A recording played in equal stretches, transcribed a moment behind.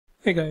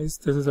Hey guys,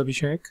 this is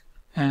Abhishek,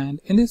 and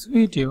in this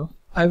video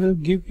I will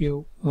give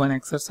you one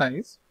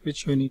exercise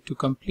which you need to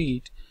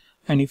complete,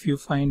 and if you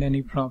find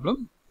any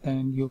problem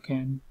then you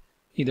can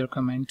either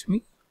comment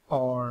me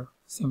or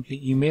simply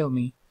email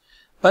me.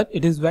 But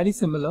it is very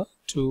similar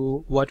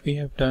to what we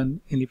have done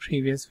in the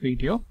previous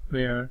video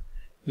where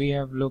we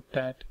have looked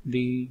at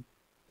the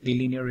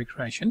linear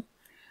regression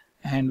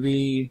and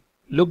we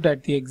looked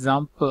at the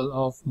example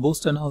of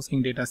Boston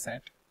housing data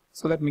set.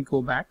 So let me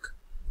go back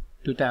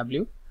to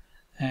Tableau.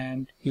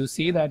 And you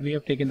see that we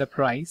have taken the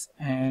price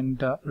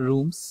and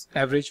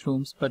average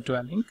rooms per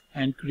dwelling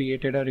and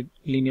created a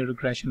linear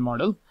regression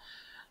model.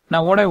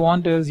 Now what I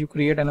want is you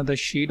create another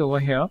sheet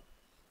over here,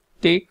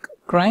 take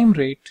crime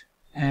rate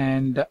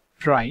and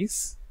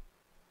price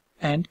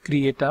and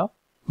create a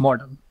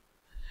model.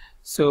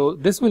 So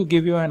this will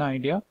give you an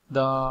idea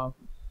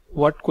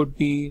what could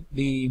be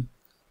the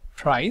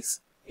price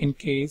in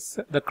case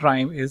the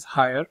crime is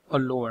higher or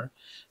lower.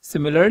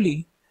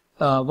 Similarly,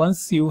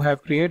 once you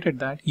have created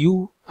that,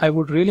 I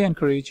would really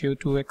encourage you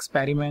to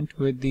experiment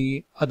with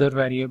the other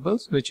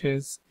variables, which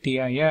is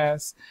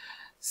DIS,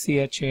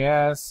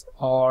 CHAS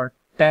or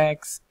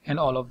tax and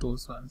all of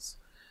those ones.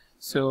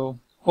 So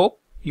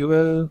hope you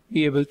will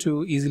be able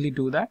to easily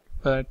do that.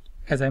 But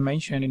as I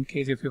mentioned, in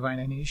case if you find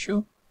any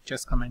issue,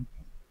 just comment.